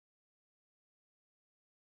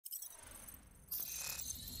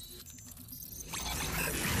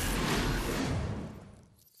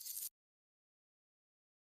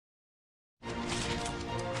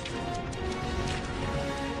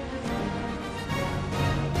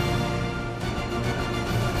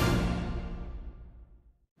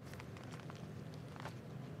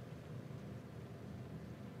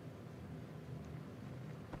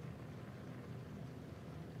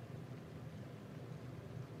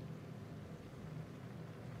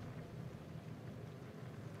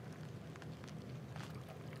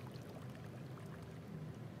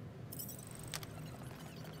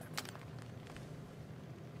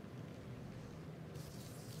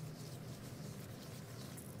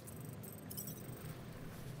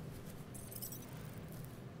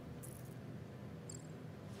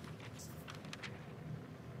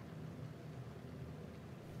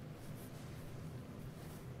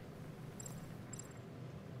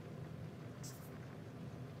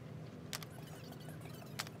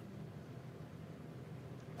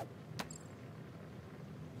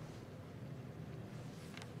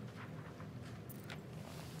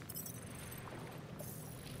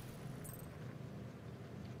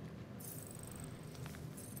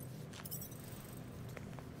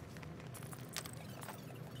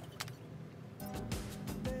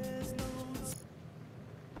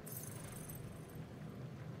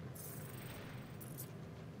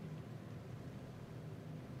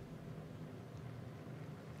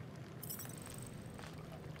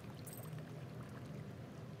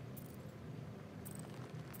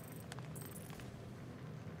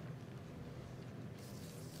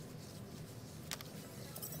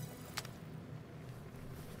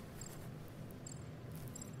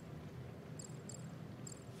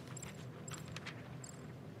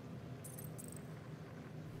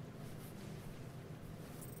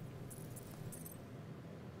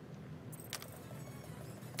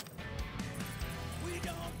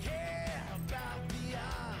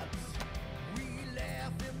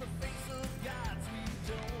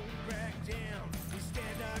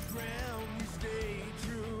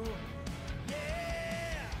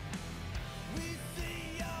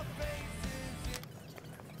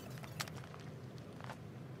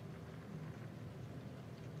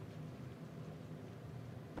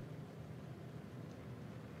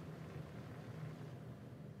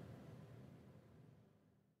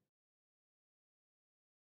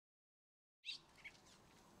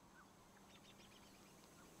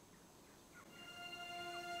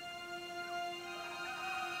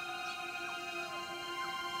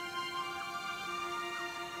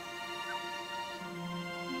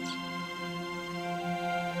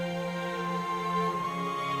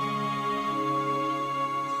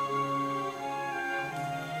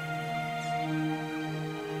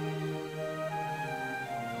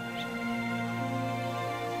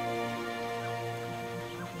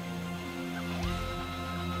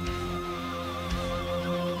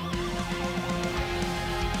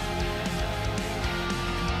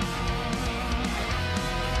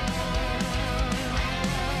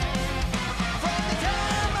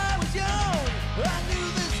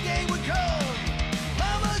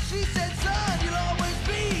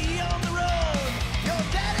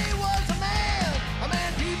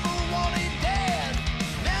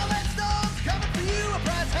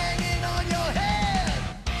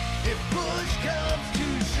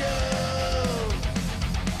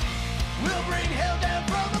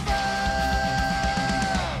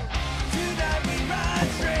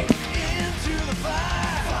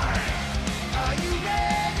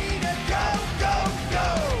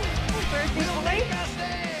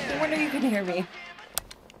hear me.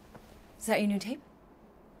 Is that your new tape?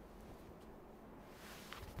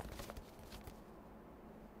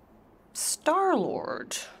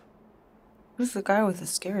 Star-Lord. Who's the guy with the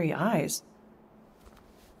scary eyes?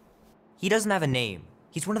 He doesn't have a name.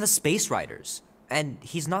 He's one of the Space Riders. And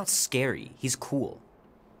he's not scary. He's cool.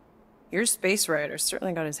 Your Space Rider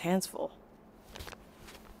certainly got his hands full.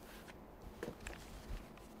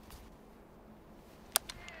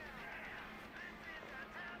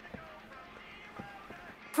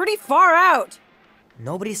 Pretty far out.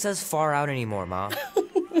 Nobody says far out anymore, Ma.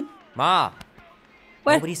 Ma!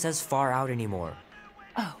 What? Nobody says far out anymore.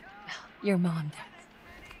 Oh, well, your mom does.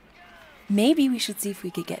 Maybe we should see if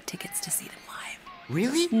we could get tickets to see them live.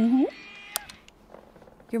 Really? Mm-hmm.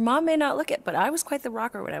 Your mom may not look it, but I was quite the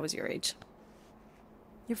rocker when I was your age.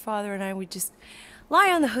 Your father and I would just lie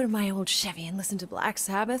on the hood of my old Chevy and listen to Black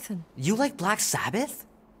Sabbath and... You like Black Sabbath?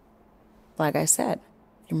 Like I said,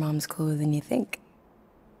 your mom's cooler than you think.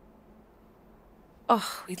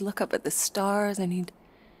 Oh, we'd look up at the stars and he'd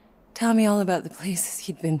tell me all about the places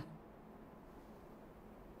he'd been.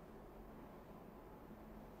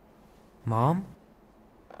 Mom?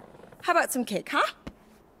 How about some cake, huh?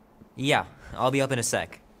 Yeah, I'll be up in a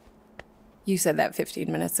sec. You said that 15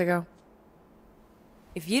 minutes ago.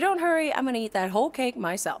 If you don't hurry, I'm gonna eat that whole cake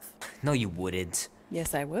myself. No, you wouldn't.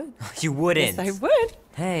 Yes, I would. You wouldn't. Yes, I would.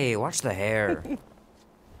 Hey, watch the hair.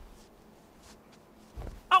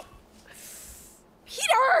 Oh!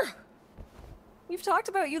 Peter! We've talked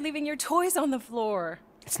about you leaving your toys on the floor.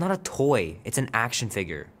 It's not a toy. It's an action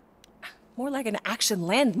figure. More like an action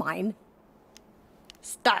landmine.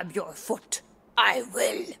 Stab your foot. I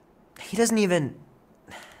will. He doesn't even...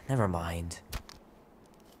 Never mind.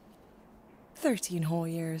 13 whole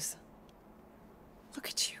years. Look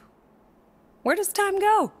at you. Where does time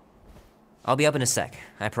go? I'll be up in a sec,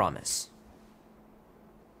 I promise.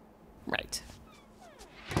 Right.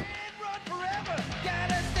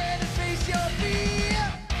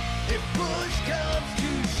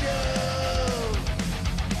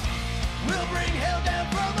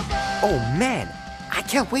 Oh man, I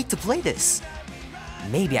can't wait to play this.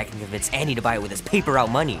 Maybe I can convince Annie to buy it with his paper out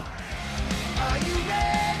money. Are you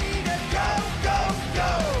ready to go?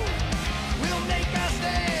 We'll make our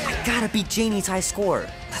stand. I gotta beat Janie's high score.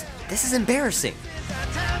 This is embarrassing. It's our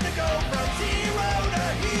time to go from zero to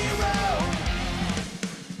hero.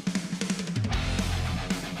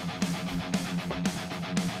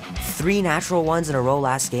 3 natural ones in a row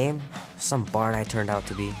last game. Some bard I turned out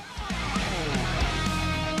to be.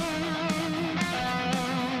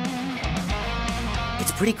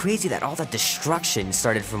 It's pretty crazy that all that destruction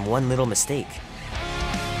started from one little mistake.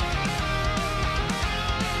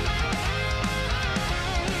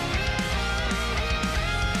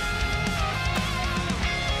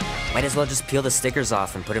 Might as well just peel the stickers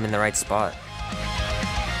off and put them in the right spot.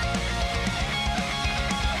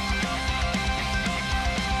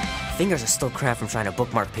 Fingers are still cramped from trying to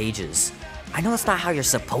bookmark pages. I know it's not how you're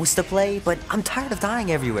supposed to play, but I'm tired of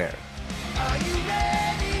dying everywhere. Are you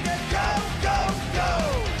ready to go?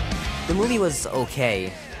 The movie was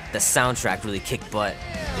okay. The soundtrack really kicked butt.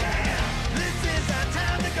 This is our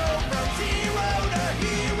time to go from zero to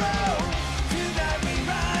hero. To that we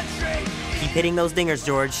ride straight. Keep hitting those dingers,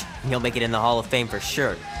 George. You'll make it in the Hall of Fame for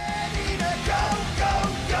sure. Ready to go.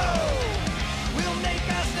 We'll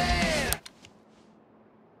make our stand.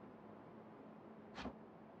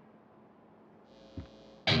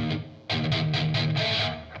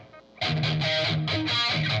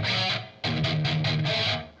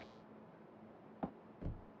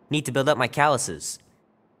 Need to build up my calluses.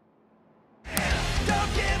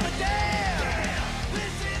 Don't give a damn.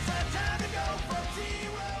 This is our time to go from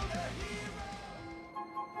zero to hero.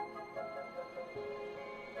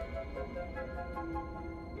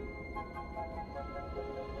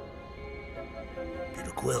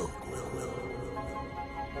 Peter Quill.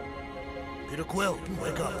 Peter Quill,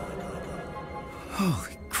 wake up.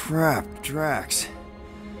 Holy crap, Drax.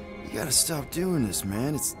 You gotta stop doing this,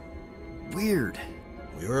 man. It's weird.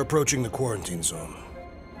 We are approaching the quarantine zone.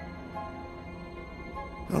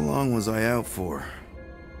 How long was I out for?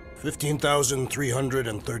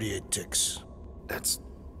 15,338 ticks. That's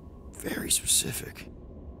very specific.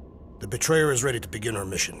 The Betrayer is ready to begin her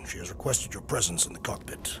mission. She has requested your presence in the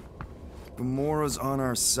cockpit. Gamora's on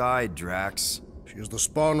our side, Drax. She is the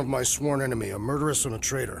spawn of my sworn enemy, a murderess and a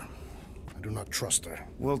traitor. I do not trust her.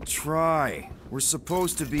 Well, try. We're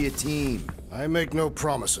supposed to be a team. I make no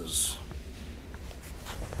promises.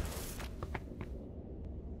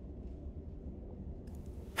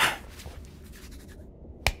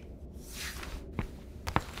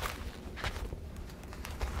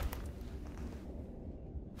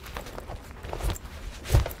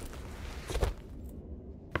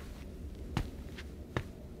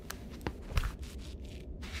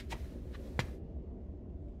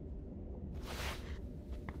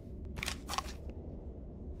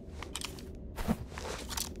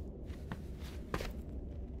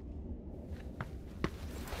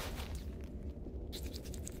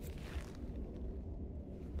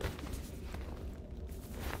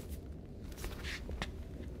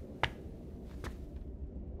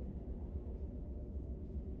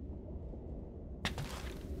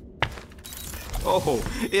 Oh,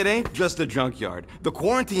 it ain't just a junkyard. The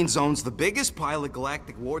quarantine zone's the biggest pile of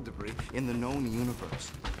galactic war debris in the known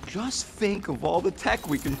universe. Just think of all the tech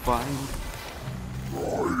we can find.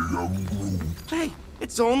 Hey,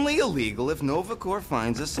 it's only illegal if Nova Corps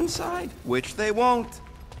finds us inside, which they won't.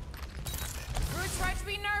 Groot's right to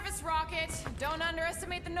be nervous, Rocket. Don't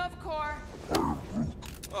underestimate the Nova Corps.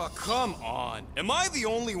 Oh, come on. Am I the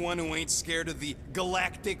only one who ain't scared of the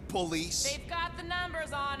galactic police? They've got the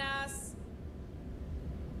numbers on us.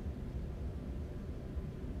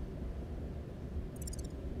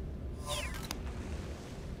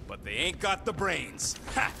 But they ain't got the brains.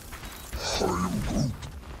 Ha!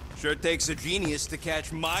 Sure takes a genius to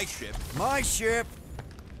catch my ship. My ship!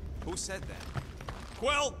 Who said that?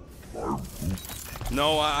 Quill?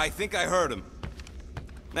 No, I think I heard him.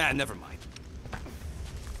 Nah, never mind.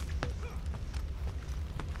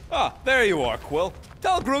 Ah, there you are, Quill.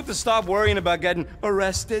 Tell Groot to stop worrying about getting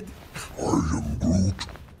arrested. I am Groot.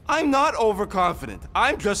 I'm not overconfident.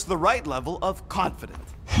 I'm just the right level of confident.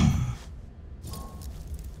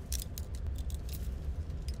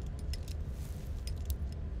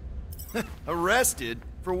 Arrested?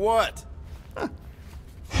 For what?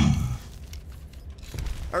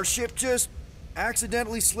 Our ship just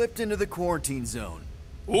accidentally slipped into the quarantine zone.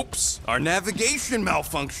 Oops, our navigation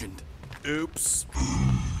malfunctioned. Oops.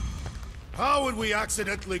 How would we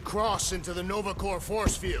accidentally cross into the Nova Corps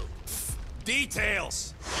force field?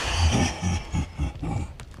 Details.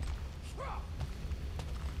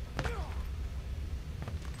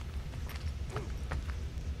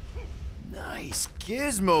 Nice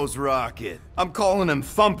gizmos, Rocket. I'm calling them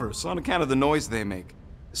thumpers on account of the noise they make.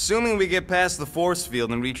 Assuming we get past the force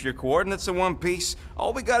field and reach your coordinates in one piece,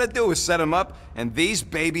 all we gotta do is set them up, and these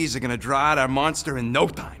babies are gonna draw out our monster in no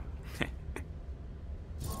time.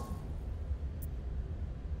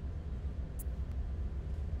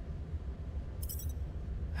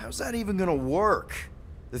 How's that even gonna work?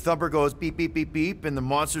 The thumper goes beep, beep, beep, beep, and the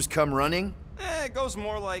monsters come running? It goes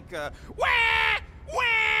more like, wah! Wah!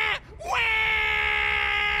 Wah!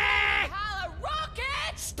 Holla,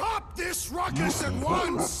 Rocket! Stop this ruckus at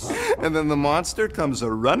once! And then the monster comes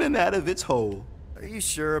a-running out of its hole. Are you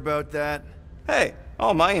sure about that? Hey,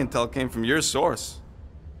 all my intel came from your source.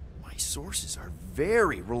 My sources are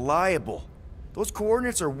very reliable. Those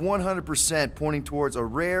coordinates are 100% pointing towards a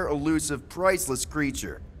rare, elusive, priceless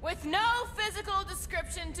creature. With no physical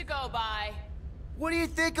description to go by. What do you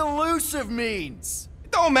think elusive means?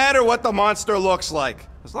 It don't matter what the monster looks like.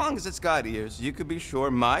 As long as it's got ears, you could be sure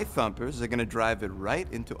my thumpers are gonna drive it right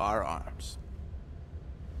into our arms.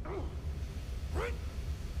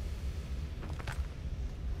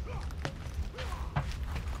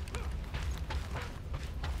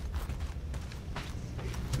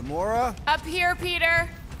 Gamora? Up here, Peter.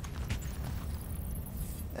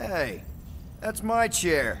 Hey, that's my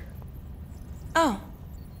chair. Oh.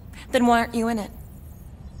 Then why aren't you in it?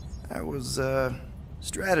 I was,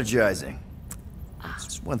 strategizing. It's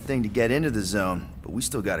just one thing to get into the zone, but we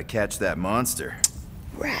still gotta catch that monster.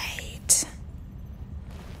 Right.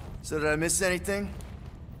 So did I miss anything?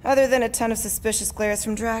 Other than a ton of suspicious glares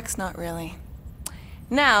from Drax, not really.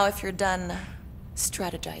 Now, if you're done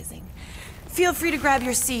strategizing, feel free to grab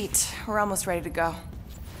your seat. We're almost ready to go.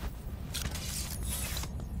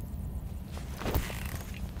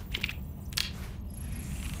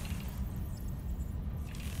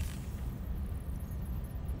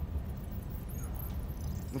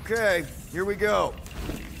 Okay, here we go.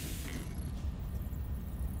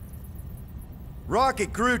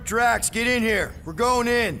 Rocket, Groot, Drax, get in here. We're going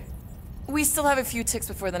in. We still have a few ticks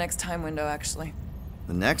before the next time window, actually.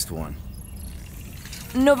 The next one?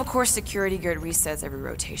 Nova Corps security grid resets every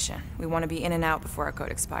rotation. We want to be in and out before our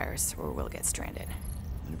code expires, or we'll get stranded.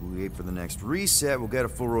 And if we wait for the next reset, we'll get a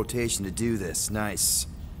full rotation to do this. Nice.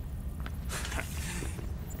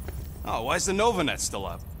 Oh, why's the Novanet still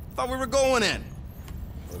up? Thought we were going in.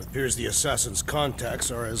 Well, it appears the assassin's contacts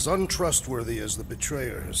are as untrustworthy as the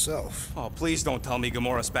betrayer herself. Oh, please don't tell me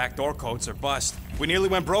Gamora's backdoor codes are bust. We nearly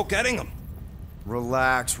went broke getting them.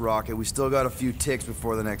 Relax, Rocket. We still got a few ticks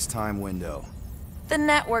before the next time window. The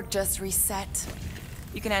network just reset.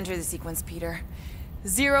 You can enter the sequence, Peter.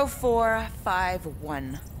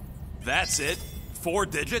 0451. That's it? 4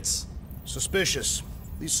 digits? Suspicious.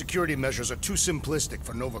 These security measures are too simplistic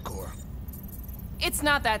for Nova Corps. It's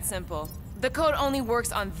not that simple. The code only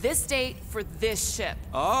works on this date for this ship.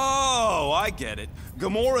 Oh, I get it.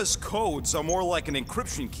 Gamora's codes are more like an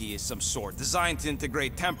encryption key of some sort, designed to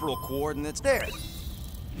integrate temporal coordinates. There.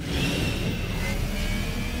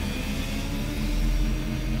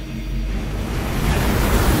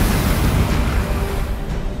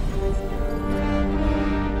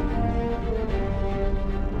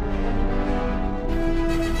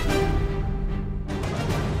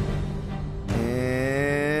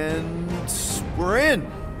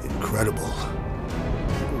 incredible.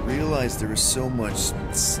 Never realized there was so much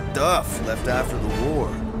stuff left after the war.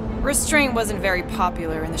 Restraint wasn't very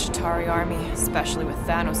popular in the Shatari army, especially with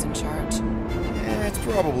Thanos in charge. It's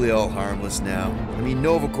probably all harmless now. I mean,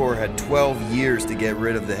 Nova Corps had 12 years to get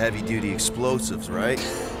rid of the heavy-duty explosives, right?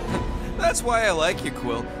 That's why I like you,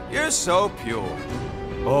 Quill. You're so pure.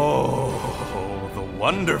 Oh, the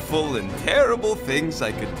wonderful and terrible things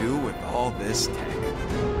I could do with all this tech.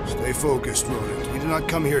 Stay focused, Rodent. We did not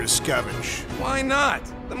come here to scavenge. Why not?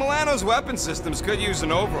 The Milano's weapon systems could use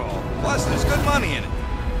an overhaul. Plus, there's good money in it.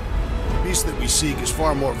 The beast that we seek is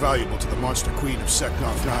far more valuable to the Monster Queen of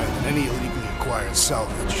Seknov 9 than any illegally acquired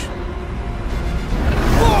salvage.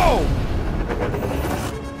 Whoa!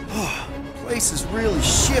 Place is really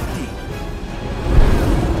shifty.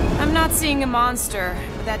 I'm not seeing a monster,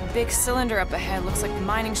 but that big cylinder up ahead looks like the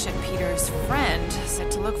mining ship Peter's friend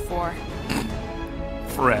said to look for.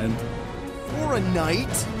 Friend. For a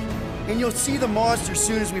night? And you'll see the monster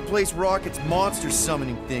soon as we place Rocket's monster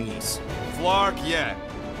summoning thingies. Flark, yeah.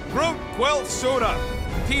 Groot, Quill, suit up.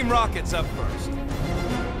 Team Rocket's up first.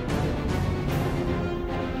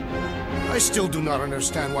 I still do not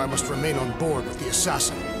understand why I must remain on board with the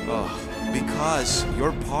assassin. Because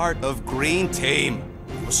you're part of Green Team.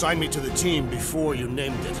 You assigned me to the team before you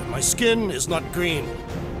named it, and my skin is not green.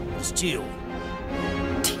 It's teal.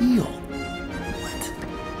 Teal? What?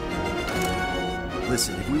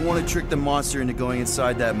 Listen, if we want to trick the monster into going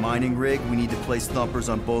inside that mining rig, we need to place thumpers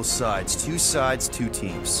on both sides. 2 sides, 2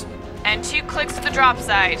 teams. And 2 clicks to the drop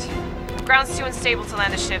side. Ground's too unstable to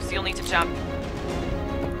land the ship, so you'll need to jump.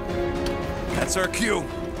 That's our cue.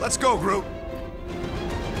 Let's go, Groot.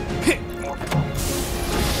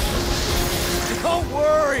 Don't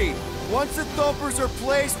worry! Once the thumpers are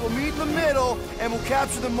placed, we'll meet in the middle and we'll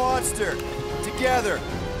capture the monster. Together.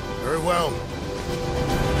 Very well.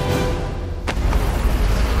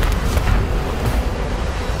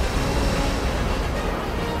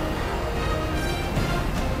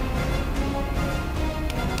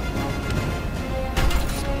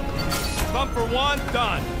 Thumper 1,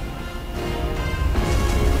 done.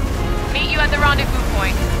 Meet you at the rendezvous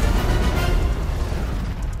point.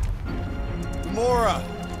 Gamora,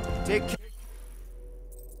 take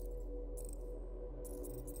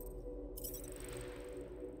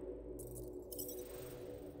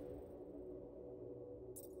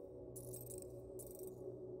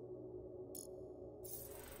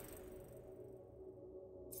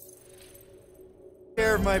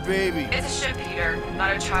care of my baby. It's a ship, Peter,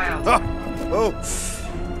 not a child. Oh,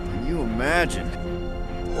 can you imagine?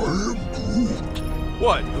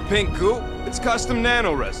 What, the pink goo? It's custom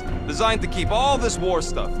nano-resin, designed to keep all this war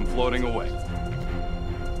stuff from floating away.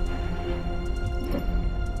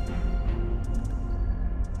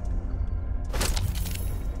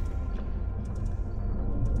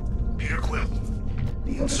 Peter Quill,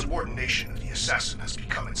 the insubordination of the assassin has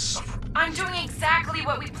become insufferable. I'm doing exactly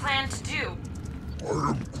what we planned to do.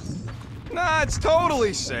 Nah, it's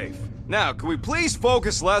totally safe. Now, can we please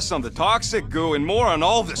focus less on the toxic goo and more on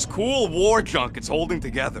all this cool war junk it's holding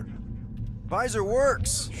together? Visor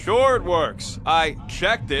works. Sure it works. I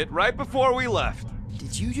checked it right before we left.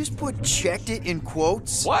 Did you just put "checked it" in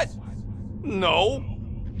quotes? What? No.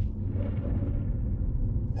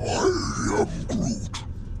 I am Groot.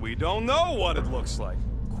 We don't know what it looks like.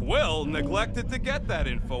 Quill neglected to get that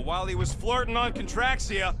info while he was flirting on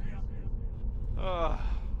Contraxia.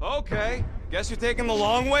 Okay. Guess you're taking the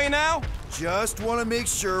long way now? Just want to make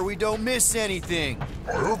sure we don't miss anything.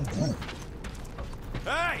 I am Groot.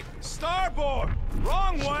 Hey! Starboard!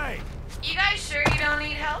 Wrong way! You guys sure you don't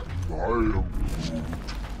need help? I am Groot.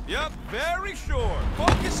 Yep, very sure.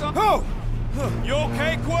 Focus on... Oh! You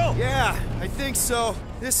okay, Quill? Yeah, I think so.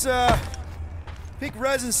 This, pink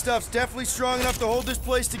resin stuff's definitely strong enough to hold this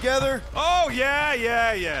place together. Oh,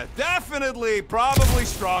 yeah. Definitely, probably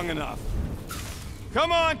strong enough.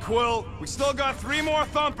 Come on, Quill. We still got 3 more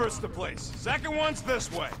thumpers to place. Second one's this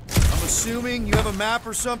way. I'm assuming you have a map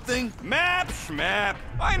or something? Map, schmap.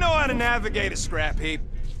 I know how to navigate a scrap heap.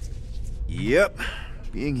 Yep.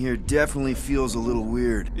 Being here definitely feels a little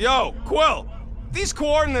weird. Yo, Quill. These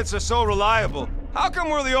coordinates are so reliable. How come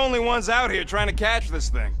we're the only ones out here trying to catch this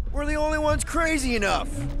thing? We're the only ones crazy enough.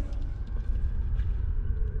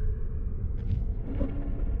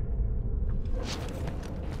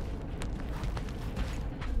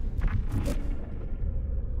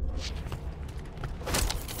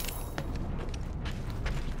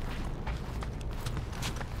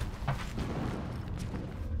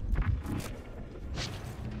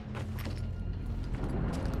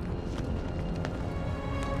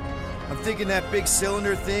 I'm thinking that big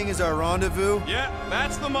cylinder thing is our rendezvous. Yeah,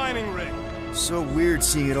 that's the mining rig. So weird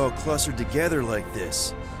seeing it all clustered together like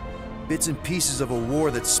this. Bits and pieces of a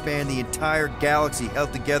war that spanned the entire galaxy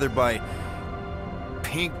held together by...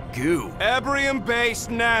 pink goo. Ebrium-based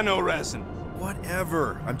nanoresin.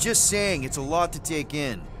 Whatever. I'm just saying, it's a lot to take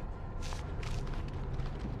in.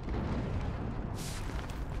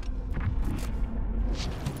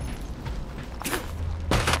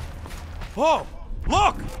 Oh,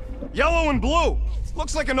 look! Yellow and blue.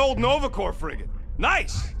 Looks like an old Nova Corps frigate.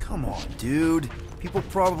 Nice! Come on, dude. People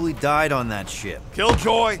probably died on that ship.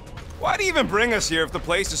 Killjoy, why do you even bring us here if the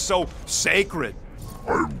place is so sacred?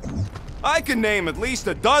 I can name at least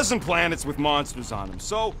a dozen planets with monsters on them,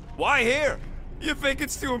 so why here? You think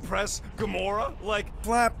it's to impress Gamora? Like...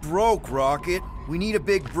 Flat broke, Rocket. We need a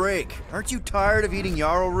big break. Aren't you tired of eating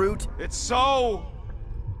yarrow root? It's so...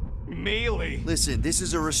 mealy. Listen, this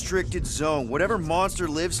is a restricted zone. Whatever monster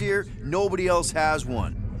lives here, nobody else has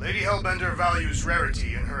one. Lady Hellbender values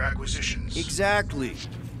rarity in her acquisitions. Exactly.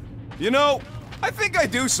 You know, I think I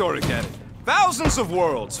do sort of get it. Thousands of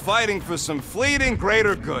worlds fighting for some fleeting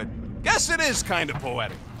greater good. Guess it is kind of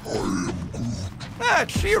poetic. Ah,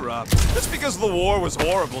 cheer up. Just because the war was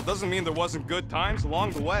horrible doesn't mean there wasn't good times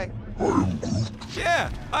along the way. Yeah,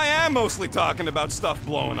 I am mostly talking about stuff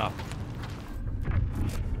blowing up.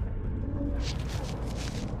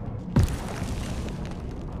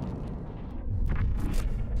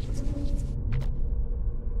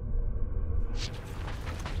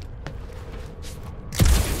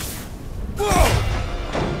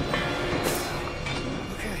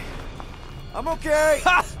 I'm okay.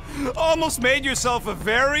 Ha! Almost made yourself a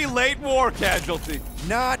very late war casualty.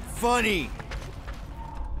 Not funny.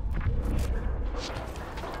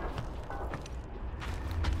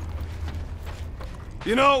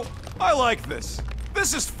 You know, I like this.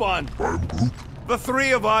 This is fun. The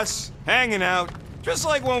three of us, hanging out, just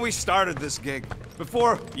like when we started this gig,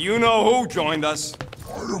 before you-know-who joined us.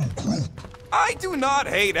 I do not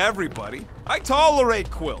hate everybody. I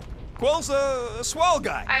tolerate Quill. Quill's a swell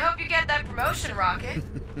guy. I hope you get that promotion, Rocket.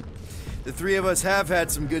 The three of us have had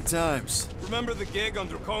some good times. Remember the gig on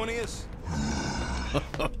Draconius?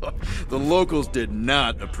 The locals did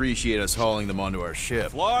not appreciate us hauling them onto our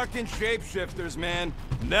ship. Flark and shapeshifters, man.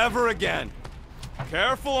 Never again.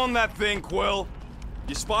 Careful on that thing, Quill.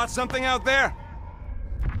 You spot something out there?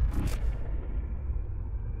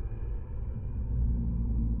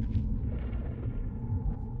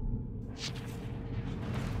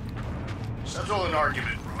 Settle an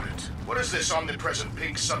argument, Rodent. What is this omnipresent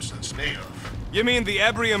pink substance made of? You mean the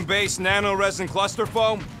Ebrium-based nanoresin cluster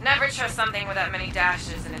foam? Never trust something with that many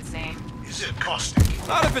dashes in its name. Is it caustic?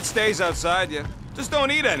 Not if it stays outside you. Just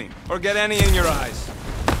don't eat any, or get any in your eyes.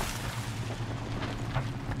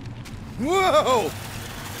 Whoa!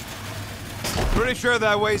 Pretty sure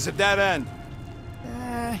that way's a dead end.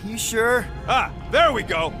 You sure? Ah, there we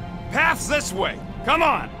go. Path's this way. Come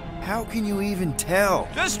on. How can you even tell?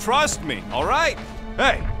 Just trust me, all right?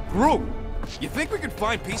 Hey, Groot, you think we could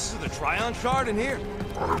find pieces of the Tryon shard in here?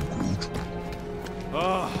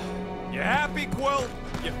 You happy, Quill?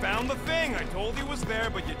 You found the thing. I told you was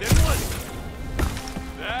there, but you didn't listen.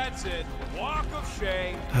 That's it. Walk of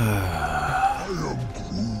shame.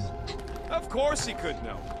 Of course he could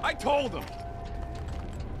know. I told him.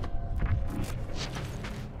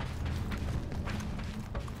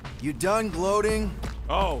 You done gloating?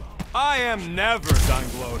 Oh, I am never done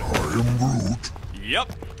gloating. I am Groot.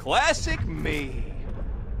 Yep, classic me.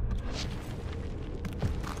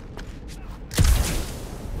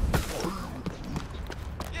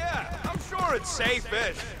 Yeah, I'm sure it's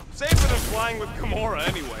safe-ish. Safer than flying with Gamora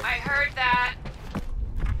anyway. I heard that.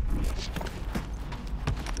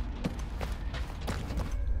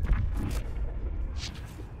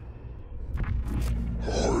 I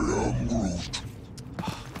am Groot.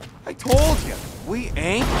 I told you, we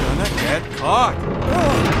ain't gonna get caught.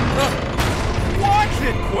 Watch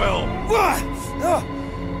it, Quill!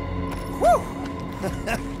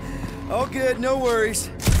 All good, no worries.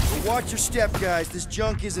 But watch your step, guys. This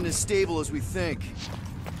junk isn't as stable as we think.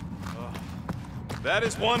 That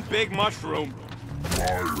is one big mushroom.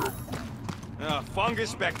 I am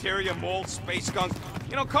Fungus, bacteria, mold, space skunk.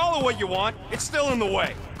 You know, call it what you want. It's still in the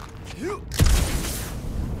way.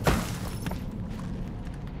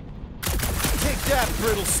 Take that,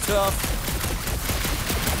 brittle stuff.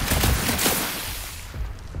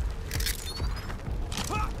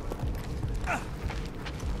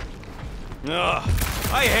 Ugh,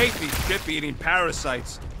 I hate these ship-eating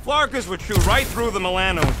parasites. Flarkers would chew right through the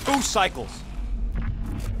Milano in 2 cycles.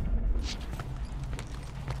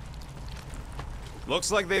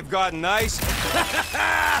 Looks like they've got nice...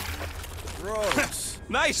 Gross.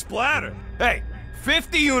 nice splatter. Hey,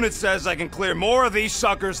 50 units says I can clear more of these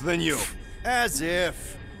suckers than you. As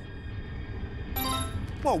if.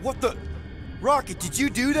 Whoa, what the? Rocket, did you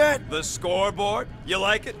do that? The scoreboard? You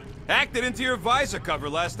like it? Hacked it into your visor cover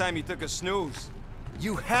last time you took a snooze.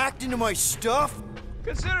 You hacked into my stuff?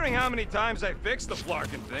 Considering how many times I fixed the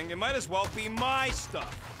flarkin' thing, it might as well be my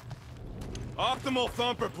stuff. Optimal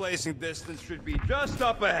thumper placing distance should be just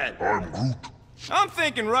up ahead. I'm Groot. I'm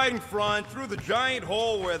thinking right in front, through the giant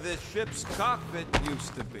hole where this ship's cockpit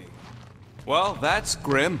used to be. Well, that's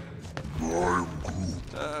grim. I'm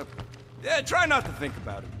Groot. Yeah, try not to think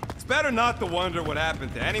about it. It's better not to wonder what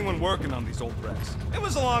happened to anyone working on these old wrecks. It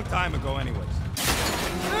was a long time ago anyways.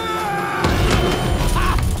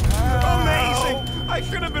 Amazing! I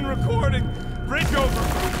should have been recording. Bridge over.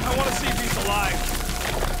 I want to see if he's alive.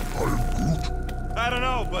 I'm Groot. I don't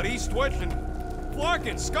know, but he's twitching.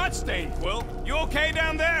 Flarkin, Scott stained, Quill. You okay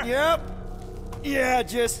down there? Yep. Yeah,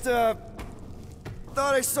 just, thought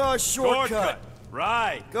I saw a shortcut.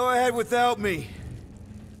 Right. Go ahead without me.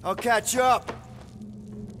 I'll catch up.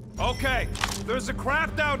 Okay. There's a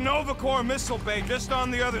craft-out Nova Corps missile bay just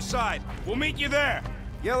on the other side. We'll meet you there.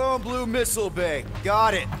 Yellow and blue missile bay.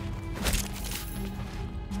 Got it.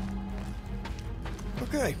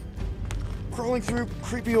 Okay. Crawling through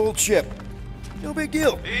creepy old ship. No big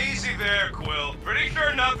deal. Easy there, Quill. Pretty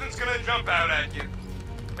sure nothing's gonna jump out at you.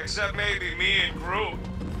 Except maybe me and Groot.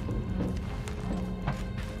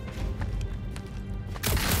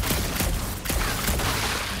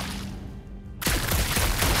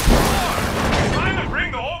 Trying to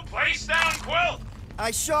bring the whole place down, Quill? I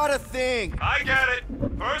shot a thing. I get it.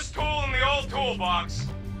 First tool in the old toolbox.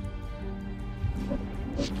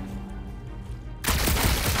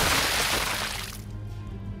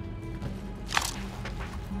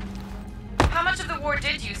 How much of the war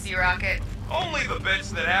did you see, Rocket? Only the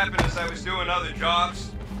bits that happened as I was doing other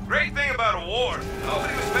jobs. Great thing about a war,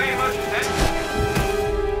 nobody was paying much attention.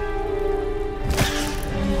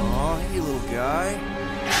 Aw, hey, little guy.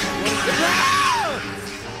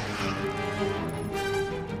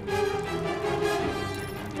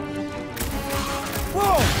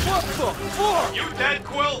 Whoa, what the fuck? You dead,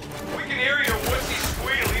 Quill? We can hear your woodsy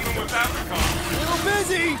squeal even without the comm. Little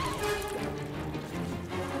busy.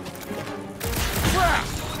 Crap!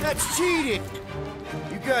 That's cheating!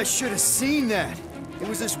 You guys should have seen that. It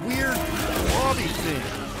was this weird lobby thing.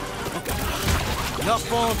 Okay. Not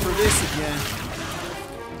falling for this again.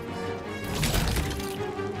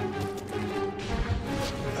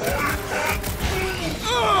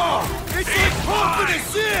 Oh! It's like pumping a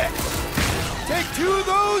six! Take 2 of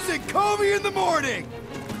those and call me in the morning!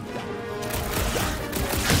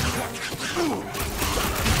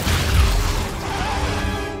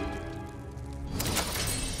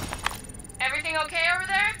 Everything okay over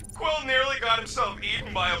there? Quill nearly got himself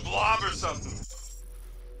eaten by a blob or something.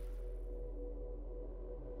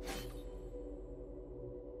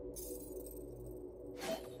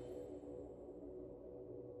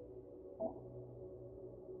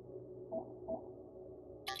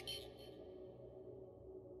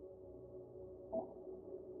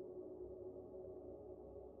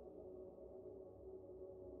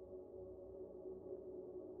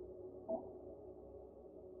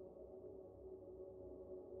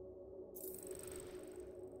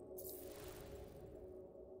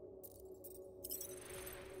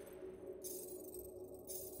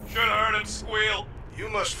 Should've heard him squeal. You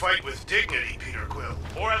must fight with dignity, Peter Quill.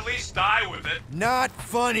 Or at least die with it. Not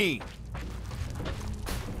funny!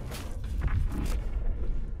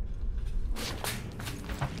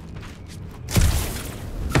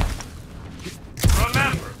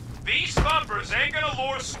 Remember, these thumpers ain't gonna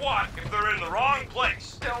lure SWAT if they're in the wrong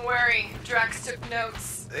place. Don't worry, Drax took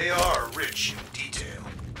notes. They are rich in detail.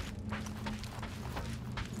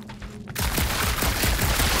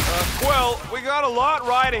 Quill, we got a lot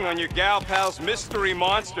riding on your gal pal's mystery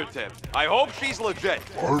monster tip. I hope she's legit.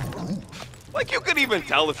 I'm Groot. Like you could even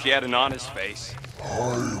tell if she had an honest face.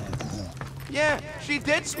 I'm Groot. Yeah, she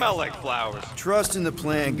did smell like flowers. Trust in the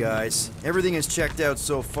plan, guys. Everything is checked out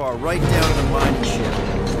so far, right down to the mining ship.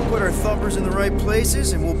 We'll put our thumpers in the right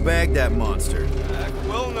places, and we'll bag that monster.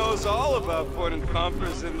 Quill knows all about putting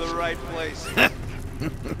thumpers in the right place.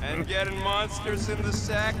 And getting monsters in the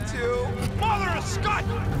sack, too. Mother of Scott!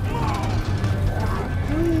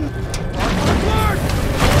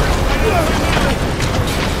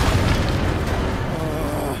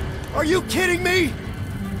 Are you kidding me?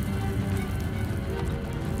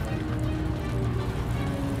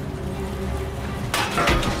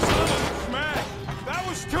 Smack! That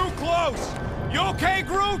was too close! You okay,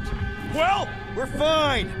 Groot? Well, We're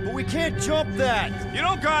fine, but we can't jump that. you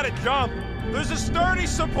don't gotta jump. There's a sturdy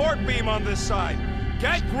support beam on this side.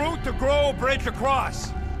 Get Groot to grow a bridge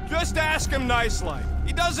across. Just ask him nice-like.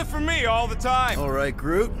 He does it for me all the time. All right,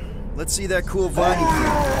 Groot. Let's see that cool viney thing.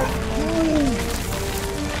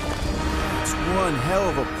 It's one hell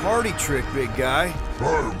of a party trick, big guy.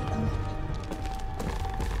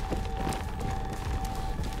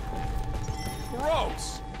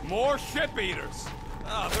 Gross. More ship eaters.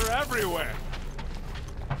 Oh, they're everywhere.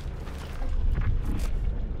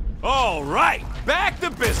 All right, back to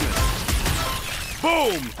business.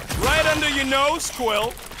 Boom! Right under your nose,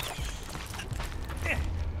 Quill.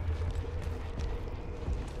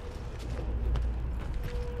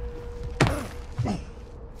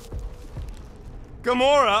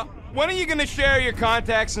 Gamora, when are you gonna share your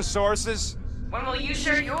contacts and sources? When will you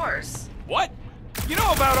share yours? What? You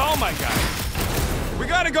know about all my guys. We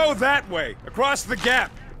gotta go that way, across the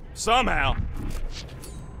gap. Somehow.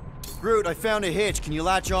 Groot, I found a hitch. Can you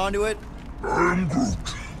latch onto it? I'm Groot.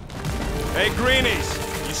 Hey, Greenies,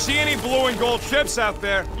 you see any blue and gold ships out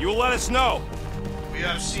there, you will let us know. We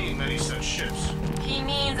have seen many such ships. He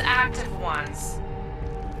means active ones.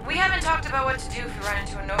 We haven't talked about what to do if we run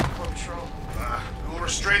into a Nova Corps patrol. We'll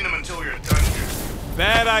restrain them until we're done here.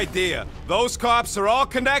 Bad idea. Those cops are all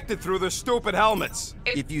connected through their stupid helmets.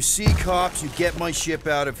 If you see cops, you get my ship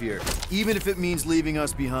out of here. Even if it means leaving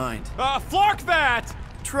us behind. Flark that!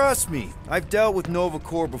 Trust me, I've dealt with Nova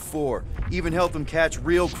Corps before. Even helped them catch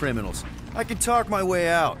real criminals. I can talk my way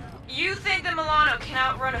out. You think that Milano can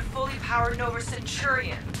outrun a fully powered Nova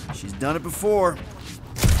Centurion? She's done it before.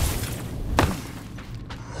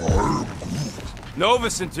 Nova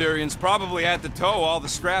Centurions probably had to tow all the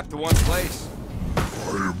scrap to one place. I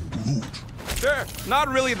am Groot. Sure, not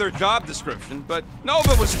really their job description, but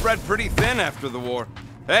Nova was spread pretty thin after the war.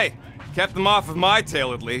 Hey, kept them off of my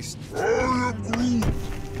tail at least. I am Groot.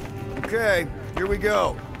 Okay, here we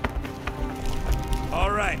go.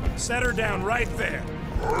 All right, set her down right there.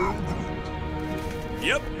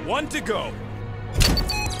 Yep, one to go.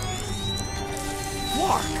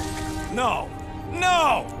 Flark! No,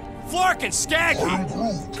 no! Flark and Skaggy!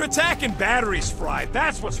 Kratak and batteries fried,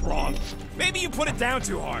 that's what's wrong. Maybe you put it down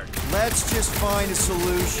too hard. Let's just find a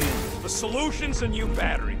solution. The solution's a new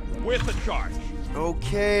battery, with a charge.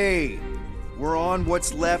 Okay. We're on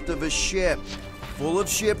what's left of a ship. Full of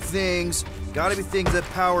ship things. Gotta be things that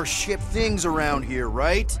power ship things around here,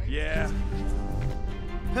 right? Yeah.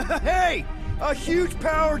 Hey! A huge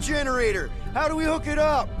power generator! How do we hook it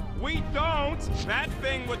up? We don't! That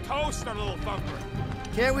thing would toast our little thumper.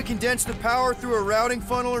 Can't we condense the power through a routing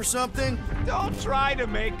funnel or something? Don't try to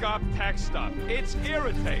make up tech stuff. It's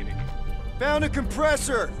irritating. Found a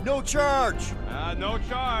compressor! No charge! No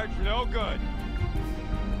charge, no good.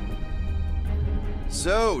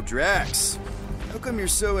 So, Drax, how come you're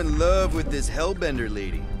so in love with this Hellbender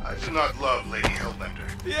lady? I do not love Lady Hellbender.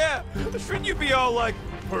 Yeah, shouldn't you be all like,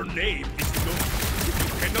 her name is no... You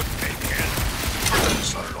cannot take it. That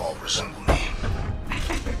does not at all resemble me.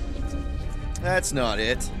 That's not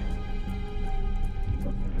it.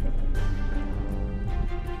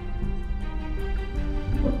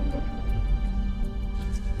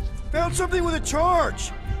 Found something with a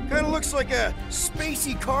charge! Kinda looks like a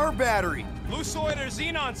spacey car battery. Lusoid or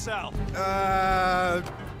xenon cell.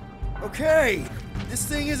 Okay. This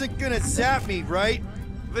thing isn't gonna zap me, right?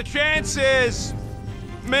 The chance is...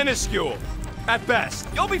 minuscule. At best.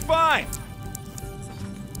 You'll be fine.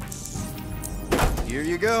 Here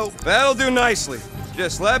you go. That'll do nicely.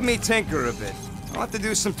 Just let me tinker a bit. I'll have to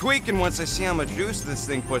do some tweaking once I see how much juice this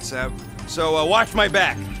thing puts out. So, watch my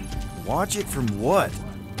back. Watch it from what?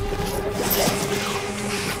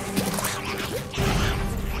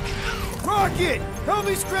 Rocket! Help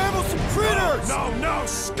me scramble some critters! No,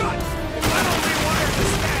 Scott! I don't rewire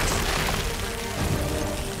this fast!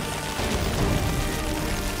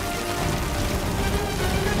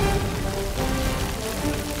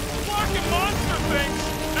 Fucking monster things!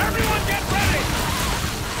 Everyone get ready!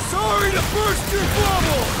 Sorry to burst your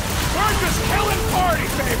bubble! We're just killing party,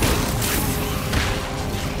 baby!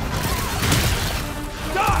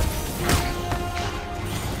 Stop!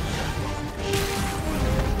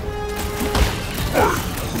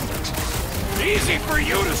 Easy for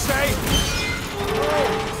you to say!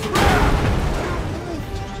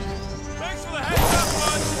 Thanks for the heads up,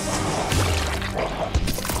 bud!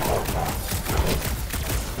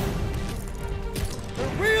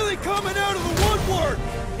 They're really coming out of the woodwork!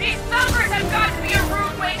 These thumpers have got to be a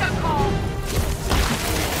rude wake-up call!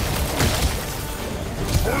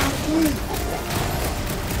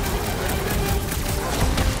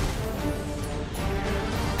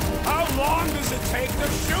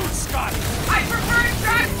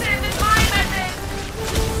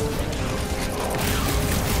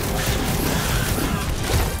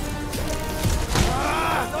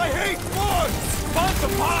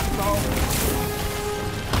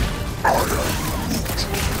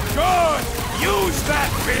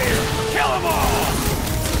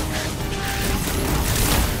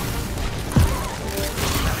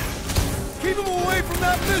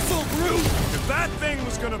 missile, Groot! If that thing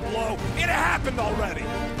was gonna blow, it happened already!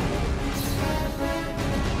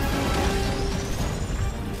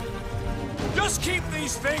 Just keep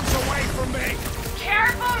these things away from me!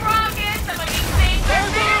 Careful, Rocket! Some of these things are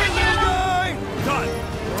Guy! Done!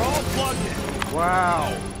 We're all plugged in.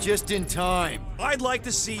 Wow, just in time. I'd like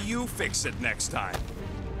to see you fix it next time.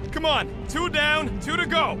 Come on, 2 down, 2 to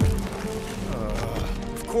go.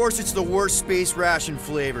 Of course it's the worst space ration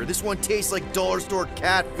flavor. This one tastes like dollar store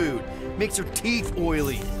cat food. Makes her teeth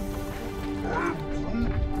oily.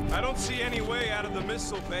 I don't see any way out of the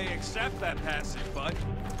missile bay except that passage, bud.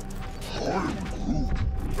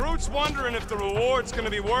 Groot's wondering if the reward's gonna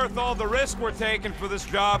be worth all the risk we're taking for this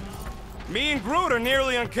job. Me and Groot are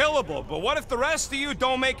nearly unkillable, but what if the rest of you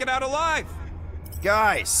don't make it out alive?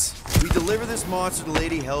 Guys, we deliver this monster to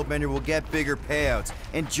Lady Hellbender, we'll get bigger payouts.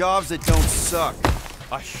 And jobs that don't suck.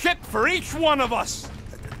 A ship for each one of us!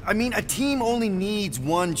 I mean, a team only needs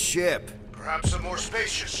one ship. Perhaps a more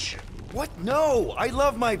spacious ship. What? No! I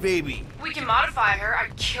love my baby! We can modify her.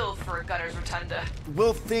 I'd kill for a Gunner's Rotunda.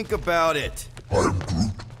 We'll think about it. I'm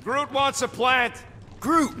Groot. Groot wants a plant.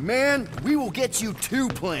 Groot, man, we will get you 2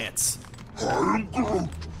 plants. I am Groot.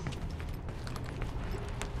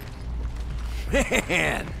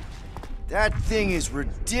 Man, that thing is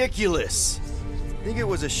ridiculous. Think it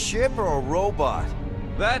was a ship or a robot?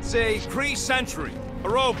 That's a Kree Sentry, a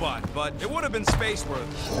robot, but it would have been space-worthy.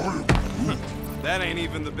 That ain't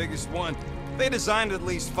even the biggest one. They designed at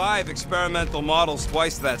least 5 experimental models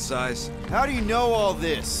twice that size. How do you know all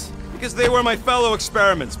this? Because they were my fellow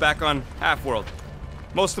experiments back on Half-World.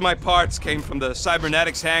 Most of my parts came from the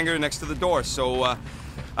cybernetics hangar next to the door, so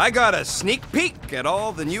I got a sneak peek at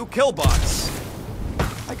all the new killbots.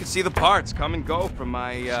 I could see the parts come and go from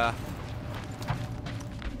my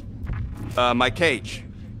cage.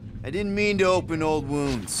 I didn't mean to open old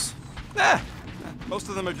wounds. Most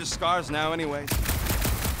of them are just scars now anyways.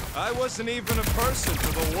 I wasn't even a person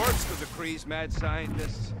for the worst of the Kree's mad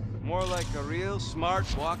scientists. More like a real smart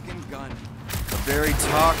walking gun. A very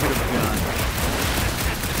talkative gun.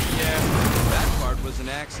 Yeah, that part was an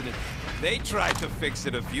accident. They tried to fix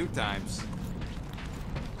it a few times.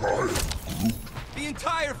 The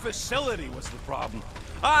entire facility was the problem.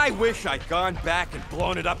 I wish I'd gone back and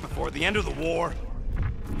blown it up before the end of the war.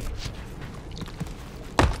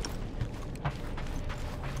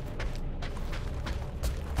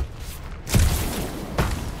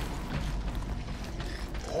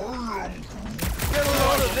 Get a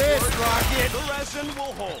load of this, Rocket! The resin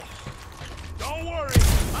will hold. Don't worry,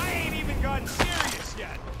 I ain't even gotten serious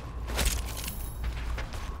yet.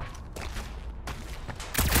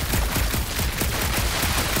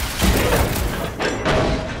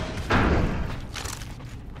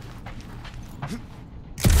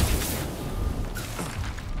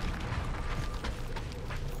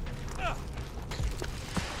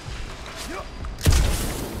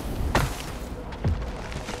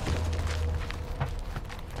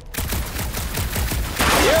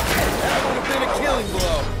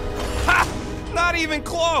 Not even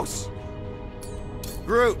close!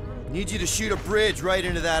 Groot, need you to shoot a bridge right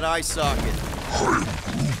into that eye socket.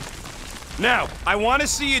 Now, I want to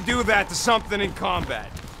see you do that to something in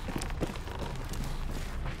combat.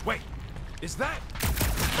 Wait, is that...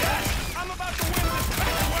 Yes! I'm about to win this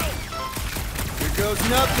battle! Here goes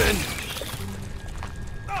nothing.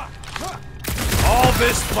 All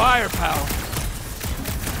this firepower.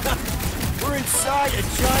 We're inside a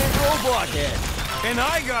giant robot head. And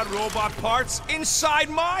I got robot parts inside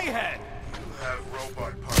my head. You have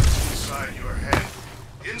robot parts inside your head.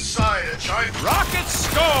 Inside a giant Rocket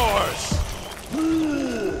scores!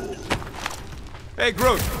 Hey,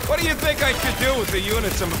 Groot, what do you think I should do with the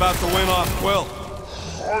units I'm about to win off Quill?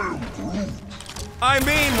 I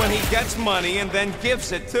mean when he gets money and then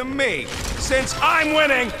gives it to me, since I'm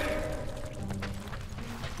winning!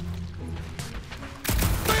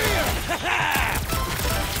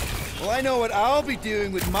 Well, I know what I'll be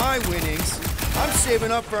doing with my winnings. I'm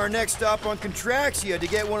saving up for our next stop on Contraxia to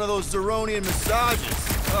get one of those Zeronian massages.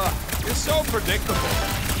 You're so predictable.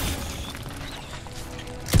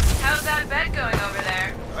 How's that bet going over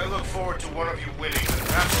there? I look forward to one of you winning, and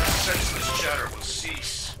perhaps the senseless chatter will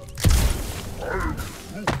cease.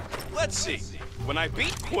 Let's see. When I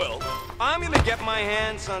beat Quill, I'm gonna get my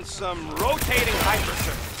hands on some rotating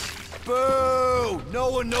hypercircuits. Boo! No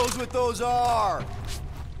one knows what those are.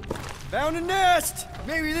 Found a nest!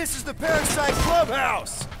 Maybe this is the Parasite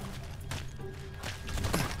Clubhouse!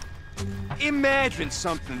 Imagine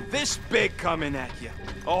something this big coming at you.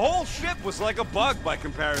 A whole ship was like a bug by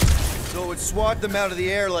comparison. So it would swat them out of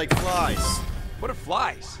the air like flies. What are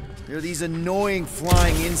flies? They're these annoying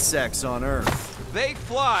flying insects on Earth. They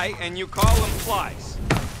fly, and you call them flies.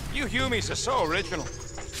 You Humies are so original.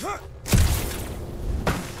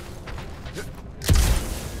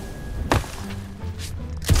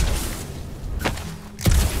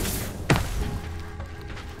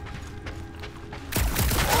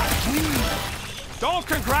 Don't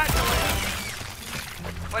congratulate!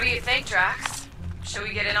 What do you think, Drax? Should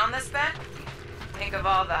we get in on this bet? Think of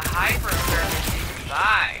all the hyper-circuits you can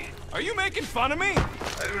buy. Are you making fun of me?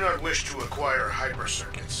 I do not wish to acquire hyper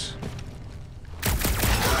circuits.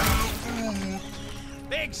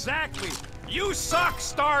 Exactly. You suck,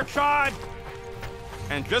 Starchod!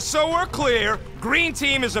 And just so we're clear, Green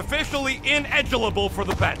Team is officially ineligible for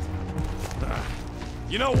the bet.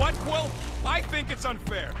 You know what, Quill? I think it's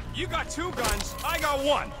unfair. You got 2 guns, I got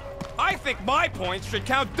 1. I think my points should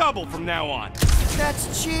count double from now on.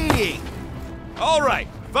 That's cheating! All right,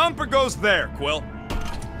 Thumper goes there, Quill.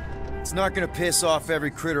 It's not gonna piss off every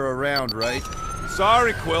critter around, right?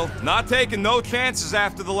 Sorry, Quill. Not taking no chances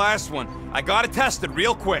after the last one. I got it tested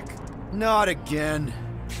real quick. Not again.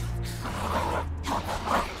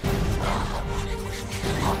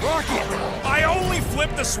 Rocket! I only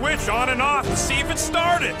flipped the switch on and off to see if it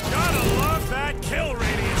started. Gotta love that kill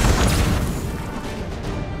radius.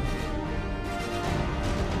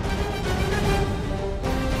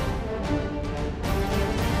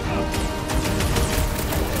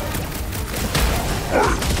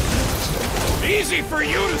 Easy for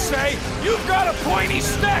you to say. You've got a pointy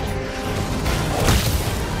stick.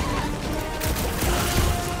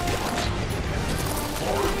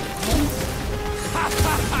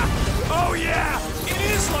 Oh yeah, it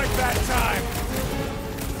is like that time.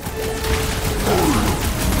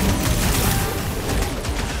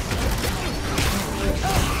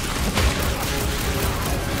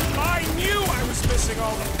 I knew I was missing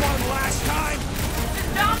all the fun last time.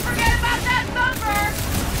 Don't forget about that thumper!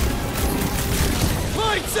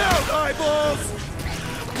 Lights out, eyeballs!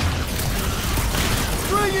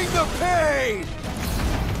 Bringing the pain!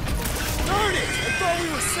 Darn it! I thought we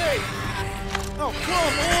were safe! Oh, come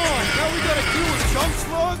on! Now we gotta deal with jump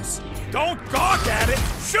slugs? Don't gawk at it!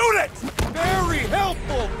 Shoot it! Very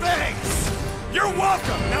helpful, thanks! You're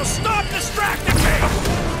welcome! Now stop distracting me!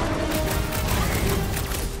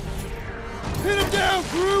 Hit him down,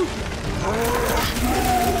 Groot!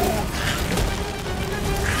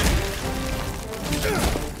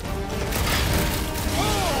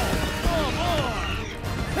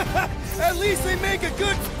 At least they make a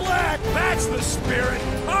good splat! That's the spirit!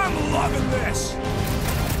 I'm loving this!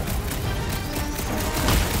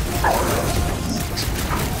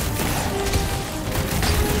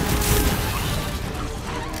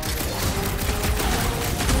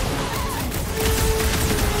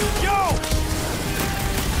 Yo!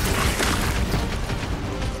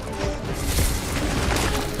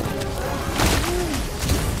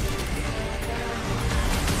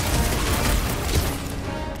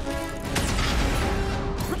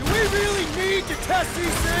 To test these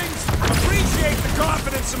things? Appreciate the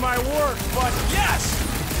confidence in my work, but yes!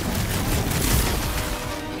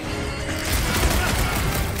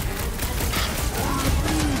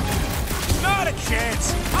 Not a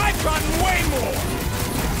chance! I've gotten way more!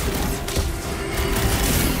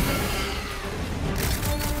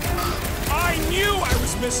 I knew I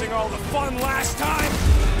was missing all the fun last time!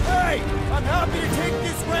 Hey! I'm happy to take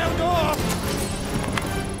this round off!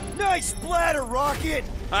 Nice splatter, Rocket!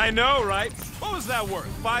 I know, right? What was that worth?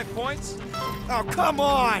 5 points? Oh, come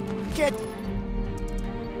on! Get...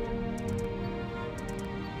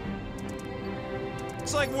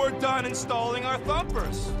 Looks like we're done installing our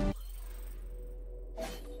thumpers.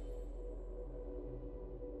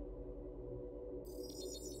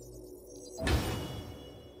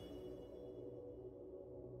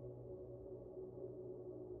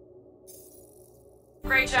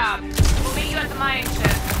 Great job. We'll meet you at the mining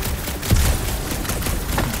ship.